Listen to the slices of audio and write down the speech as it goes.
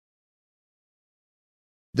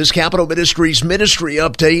This Capital Ministries ministry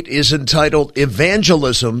update is entitled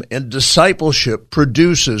Evangelism and Discipleship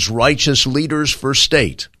Produces Righteous Leaders for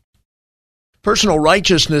State. Personal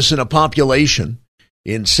righteousness in a population,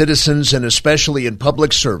 in citizens and especially in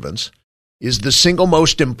public servants, is the single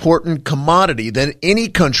most important commodity that any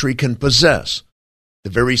country can possess.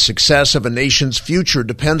 The very success of a nation's future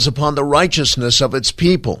depends upon the righteousness of its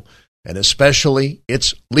people, and especially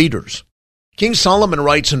its leaders. King Solomon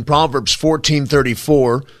writes in Proverbs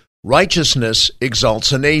 14:34, "Righteousness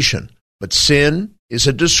exalts a nation, but sin is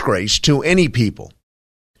a disgrace to any people."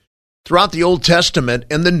 Throughout the Old Testament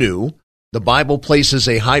and the New, the Bible places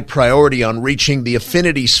a high priority on reaching the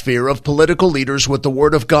affinity sphere of political leaders with the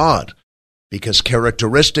Word of God, because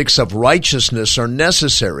characteristics of righteousness are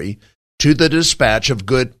necessary to the dispatch of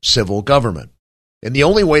good civil government. And the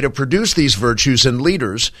only way to produce these virtues in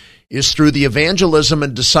leaders is through the evangelism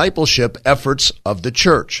and discipleship efforts of the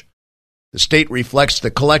church. The state reflects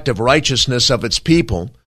the collective righteousness of its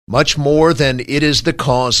people much more than it is the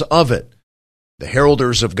cause of it. The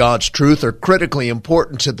heralders of God's truth are critically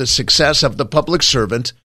important to the success of the public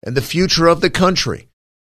servant and the future of the country.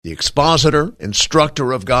 The expositor,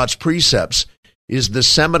 instructor of God's precepts, is the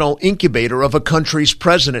seminal incubator of a country's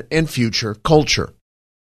present and future culture.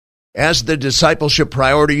 As the discipleship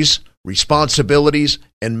priorities, responsibilities,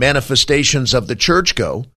 and manifestations of the church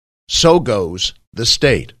go, so goes the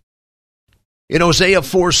state. In Hosea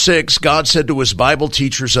 4:6, God said to his Bible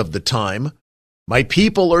teachers of the time, "My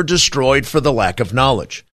people are destroyed for the lack of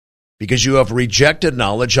knowledge. Because you have rejected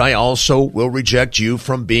knowledge, I also will reject you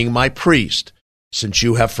from being my priest. Since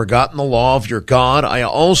you have forgotten the law of your God, I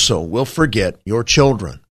also will forget your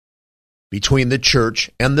children." Between the church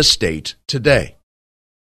and the state today.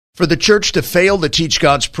 For the church to fail to teach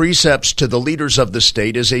God's precepts to the leaders of the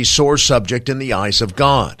state is a sore subject in the eyes of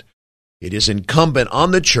God. It is incumbent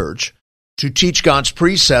on the church to teach God's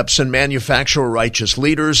precepts and manufacture righteous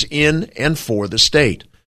leaders in and for the state.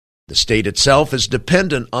 The state itself is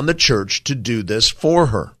dependent on the church to do this for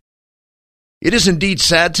her. It is indeed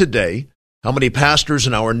sad today how many pastors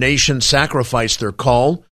in our nation sacrifice their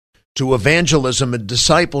call to evangelism and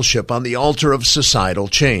discipleship on the altar of societal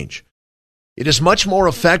change. It is much more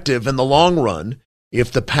effective in the long run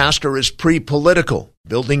if the pastor is pre-political,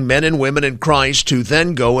 building men and women in Christ to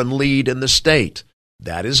then go and lead in the state.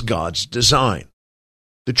 That is God's design.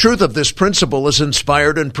 The truth of this principle has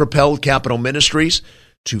inspired and propelled Capital Ministries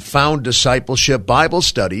to found discipleship Bible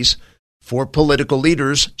studies for political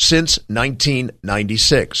leaders since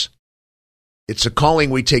 1996. It's a calling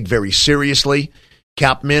we take very seriously.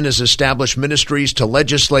 CapMin has established ministries to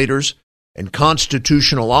legislators and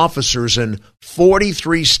constitutional officers in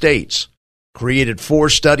 43 states, created 4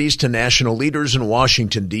 studies to national leaders in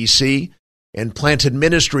Washington, D.C., and planted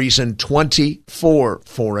ministries in 24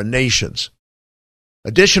 foreign nations.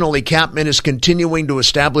 Additionally, CapMin is continuing to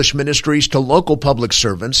establish ministries to local public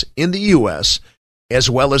servants in the U.S. as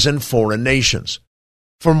well as in foreign nations.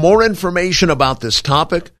 For more information about this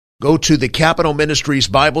topic, go to the Capital Ministries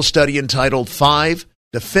Bible study entitled 5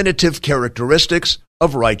 Definitive Characteristics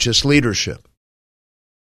of Righteous Leadership.